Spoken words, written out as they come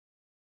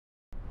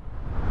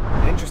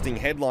interesting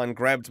headline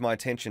grabbed my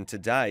attention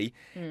today.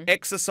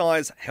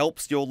 Exercise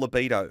helps your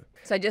libido.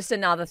 So just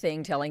another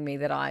thing telling me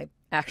that I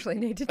actually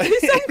need to do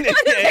some kind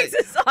of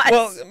exercise.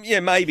 Well, yeah,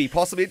 maybe,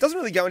 possibly. It doesn't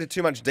really go into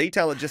too much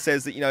detail. It just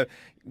says that,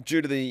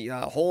 due to the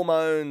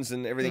hormones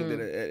and everything that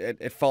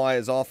it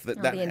fires off,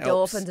 that the endorphins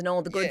helps. and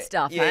all the good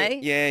stuff, yeah, eh?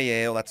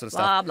 Yeah, all that sort of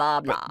Blah, stuff.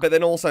 blah, blah. But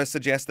then also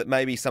suggests that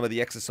maybe some of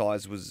the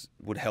exercise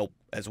would help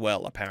as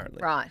well,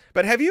 apparently. Right.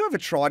 But have you ever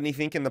tried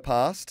anything in the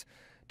past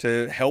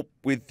to help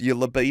with your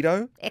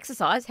libido?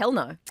 Exercise? Hell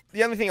no.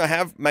 The only thing I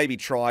have maybe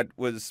tried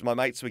was my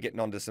mates were getting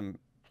onto some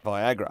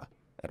Viagra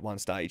at one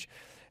stage.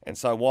 And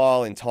so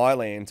while in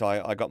Thailand,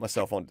 I got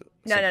myself on.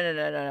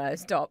 No,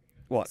 stop.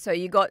 What? So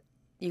you got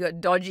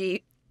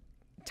dodgy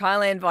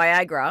Thailand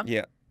Viagra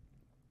Yeah.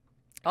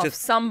 off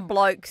some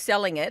bloke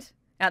selling it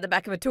out the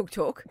back of a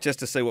tuk-tuk. Just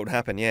to see what would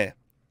happen, yeah.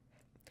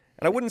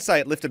 And I wouldn't say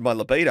it lifted my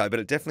libido, but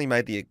it definitely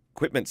made the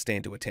equipment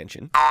stand to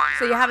attention.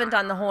 So you haven't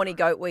done the horny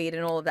goat weed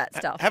and all of that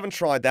stuff? Haven't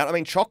tried that. I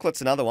mean,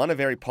 chocolate's another one, a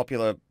very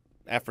popular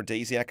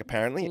aphrodisiac,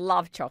 apparently.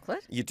 Love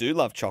chocolate. You do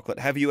love chocolate.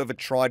 Have you ever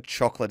tried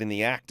chocolate in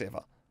the act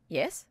ever?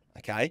 Yes.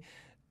 Okay.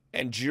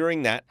 And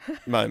during that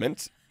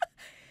moment,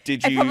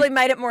 did you... It probably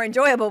made it more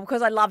enjoyable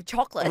because I love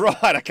chocolate.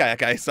 Right,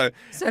 okay. So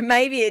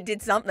maybe it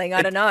did something.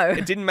 I don't know.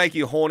 It didn't make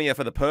you hornier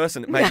for the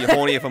person. It made you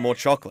hornier for more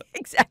chocolate.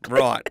 Exactly.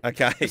 Right,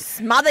 okay.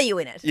 Smother you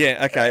in it.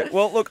 Yeah, okay.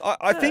 Well, look,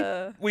 I think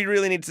we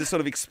really need to sort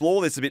of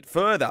explore this a bit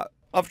further.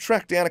 I've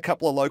tracked down a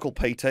couple of local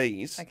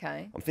PTs.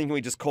 Okay. I'm thinking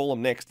we just call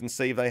them next and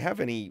see if they have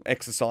any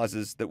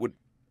exercises that would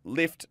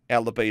lift our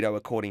libido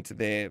according to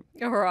their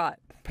All right.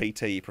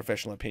 PT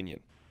professional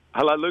opinion.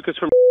 Hello, Lucas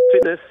from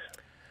Fitness.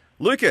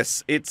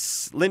 Lucas,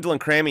 it's Lyndal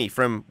and Crammy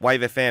from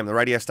Wave FM, the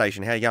radio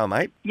station. How you going,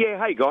 mate? Yeah,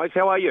 hey guys,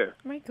 how are you?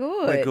 My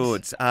good. We're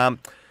good.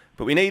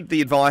 But we need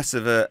the advice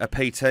of a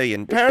PT,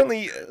 and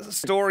apparently a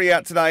story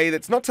out today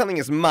that's not telling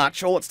us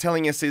much. All it's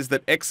telling us is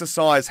that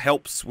exercise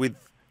helps with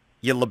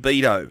your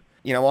libido.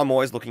 I'm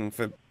always looking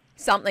for...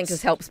 Something to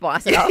help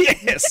spice it up.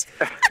 Yes.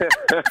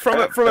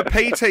 From a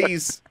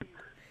PT's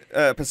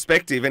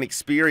perspective and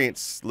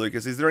experience,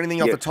 Lucas, is there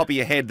anything off the top of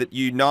your head that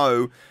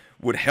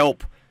would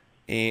help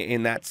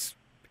in that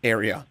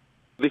area?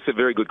 This is a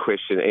very good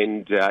question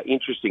and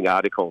interesting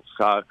article.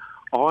 So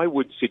I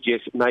would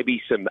suggest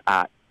maybe some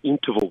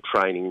interval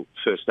training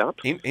first up.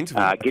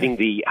 Interval? Getting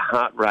the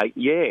heart rate.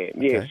 Yeah.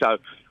 Okay. So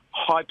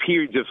high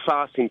periods of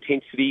fast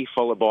intensity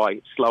followed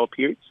by slower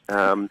periods.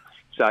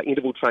 So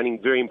interval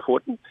training, very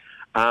important.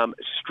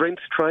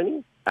 Strength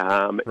training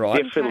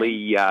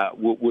definitely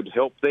would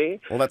help there.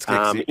 Well, that's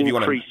good.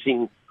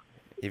 Increasing...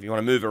 If you want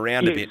to move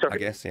around a bit, sorry. I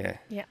guess, yeah.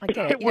 Yeah, I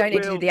get it. You don't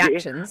need to do the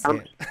actions.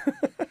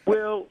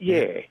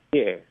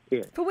 Yeah.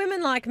 For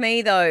women like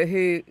me, though,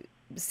 who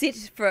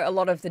sit for a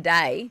lot of the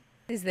day,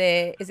 is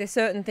there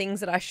certain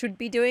things that I should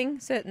be doing,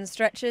 certain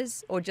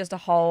stretches, or just a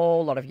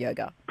whole lot of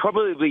yoga?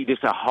 Probably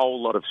just a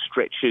whole lot of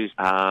stretches,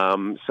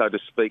 so to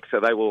speak, so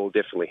they will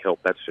definitely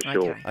help, that's for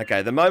sure.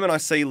 Okay, the moment I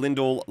see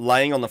Lyndal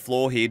laying on the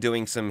floor here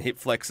doing some hip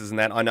flexes and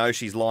that, I know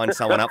she's lined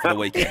someone up for the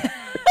weekend.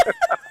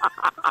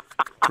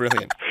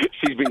 Brilliant.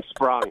 She's been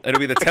sprung. It'll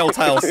be the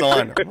telltale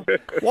sign.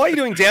 Why are you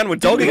doing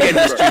downward dog again in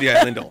the studio,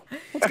 Lyndal?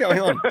 What's going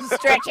on?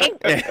 Stretching.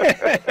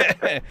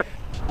 Yeah.